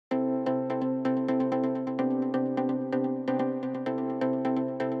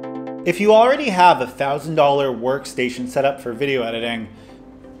If you already have a $1,000 workstation set up for video editing,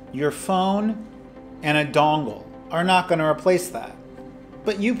 your phone and a dongle are not going to replace that.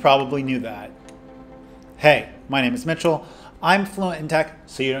 But you probably knew that. Hey, my name is Mitchell. I'm fluent in tech,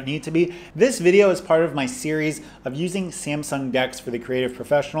 so you don't need to be. This video is part of my series of using Samsung DeX for the creative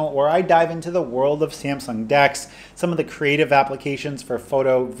professional, where I dive into the world of Samsung DeX, some of the creative applications for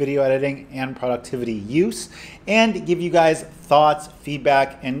photo, video editing, and productivity use, and give you guys thoughts,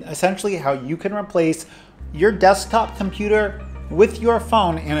 feedback, and essentially how you can replace your desktop computer with your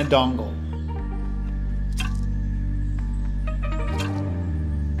phone and a dongle.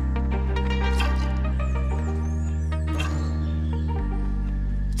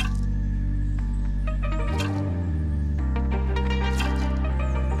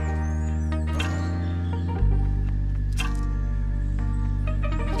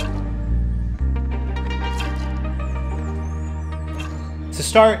 To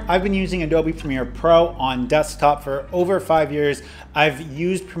start, I've been using Adobe Premiere Pro on desktop for over 5 years. I've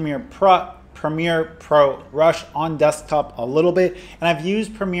used Premiere Pro Rush on desktop a little bit, and I've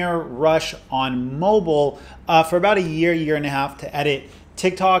used Premiere Rush on mobile for about a year and a half to edit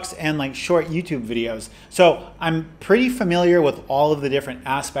TikToks and like short YouTube videos. So I'm pretty familiar with all of the different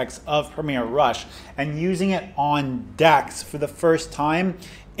aspects of Premiere Rush, and using it on DeX for the first time,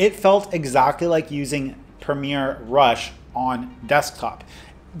 it felt exactly like using Premiere Rush on desktop.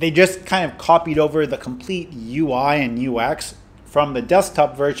 They just kind of copied over the complete UI and UX from the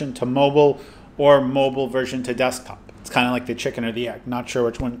desktop version to mobile, or mobile version to desktop. It's kind of like the chicken or the egg, not sure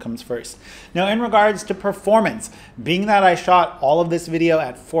which one comes first. Now, in regards to performance, being that I shot all of this video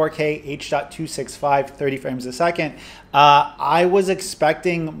at 4K H.265 30 frames a second, I was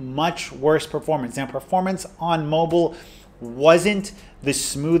expecting much worse performance. Now, performance on mobile wasn't the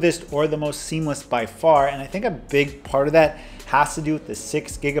smoothest or the most seamless by far, and I think a big part of that has to do with the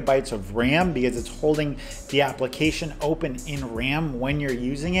 6 gigabytes of RAM, because it's holding the application open in RAM when you're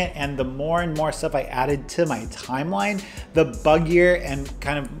using it. And the more and more stuff I added to my timeline, the buggier and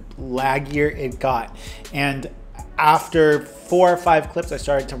kind of laggier it got. And after 4 or 5 clips, I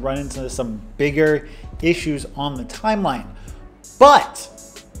started to run into some bigger issues on the timeline.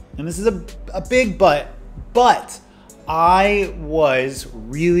 But, and this is a big but I was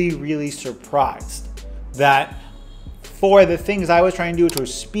really surprised that for the things I was trying to do, which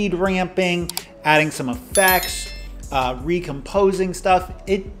was speed ramping, adding some effects, recomposing stuff,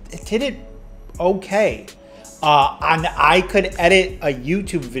 it did it okay. And I could edit a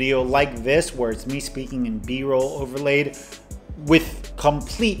YouTube video like this, where it's me speaking in B-roll overlaid, with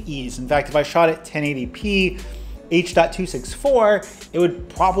complete ease. In fact, if I shot at 1080p, H.264, it would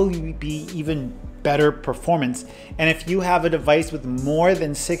probably be even better performance. And if you have a device with more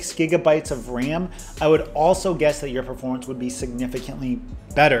than 6 gigabytes of RAM, I would also guess that your performance would be significantly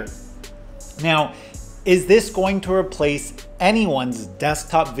better. Now, is this going to replace anyone's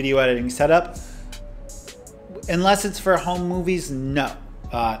desktop video editing setup? Unless it's for home movies, no.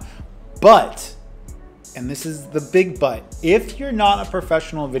 But, and this is the big but, if you're not a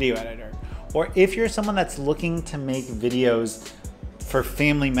professional video editor, or if you're someone that's looking to make videos for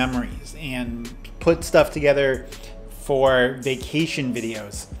family memories and put stuff together for vacation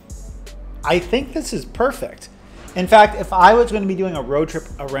videos, I think this is perfect. In fact, if I was going to be doing a road trip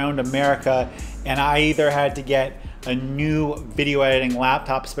around America and I either had to get a new video editing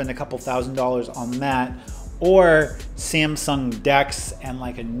laptop, spend a couple $1,000s on that, or Samsung DeX and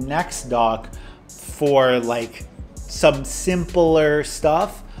like a Nex dock for like some simpler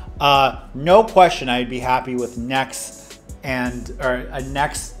stuff, no question I'd be happy with Nex or a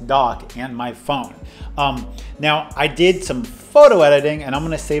Nex dock and my phone. Now, I did some photo editing, and I'm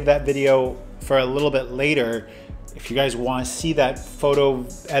gonna save that video for a little bit later. If you guys wanna see that photo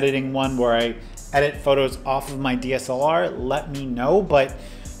editing one where I edit photos off of my DSLR, let me know. But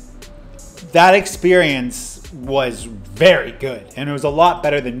that experience was very good, and it was a lot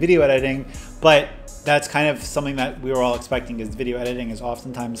better than video editing, but that's kind of something that we were all expecting, because video editing is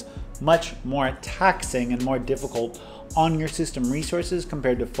oftentimes much more taxing and more difficult on your system resources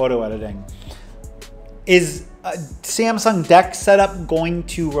compared to photo editing. Is a Samsung DeX setup going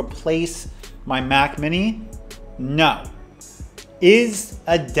to replace my Mac Mini? No. Is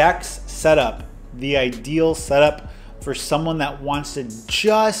a DeX setup the ideal setup for someone that wants to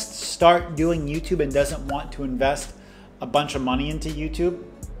just start doing YouTube and doesn't want to invest a bunch of money into YouTube?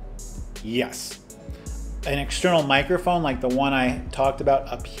 Yes. An external microphone like the one I talked about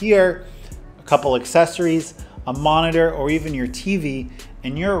up here, a couple accessories, a monitor, or even your TV,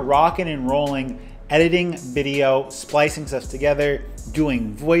 and you're rocking and rolling, editing video, splicing stuff together,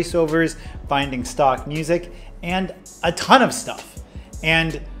 doing voiceovers, finding stock music, and a ton of stuff.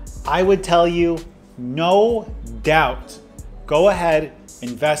 And I would tell you, no doubt, go ahead,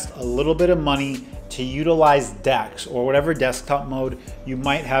 invest a little bit of money to utilize DeX or whatever desktop mode you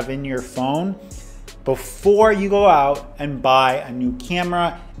might have in your phone before you go out and buy a new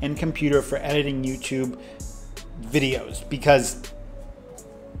camera and computer for editing YouTube videos, because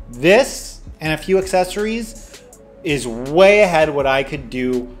this and a few accessories is way ahead of what I could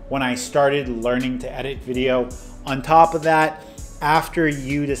do when I started learning to edit video. On top of that, after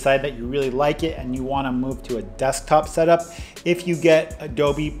you decide that you really like it and you want to move to a desktop setup, if you get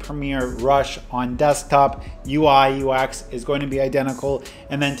Adobe Premiere Rush on desktop, UI, UX is going to be identical.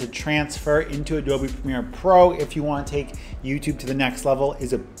 And then to transfer into Adobe Premiere Pro, if you want to take YouTube to the next level,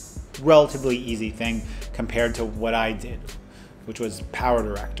 is a relatively easy thing compared to what I did, which was Power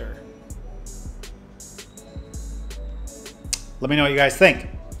Director. Let me know what you guys think.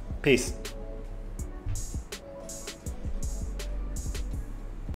 Peace.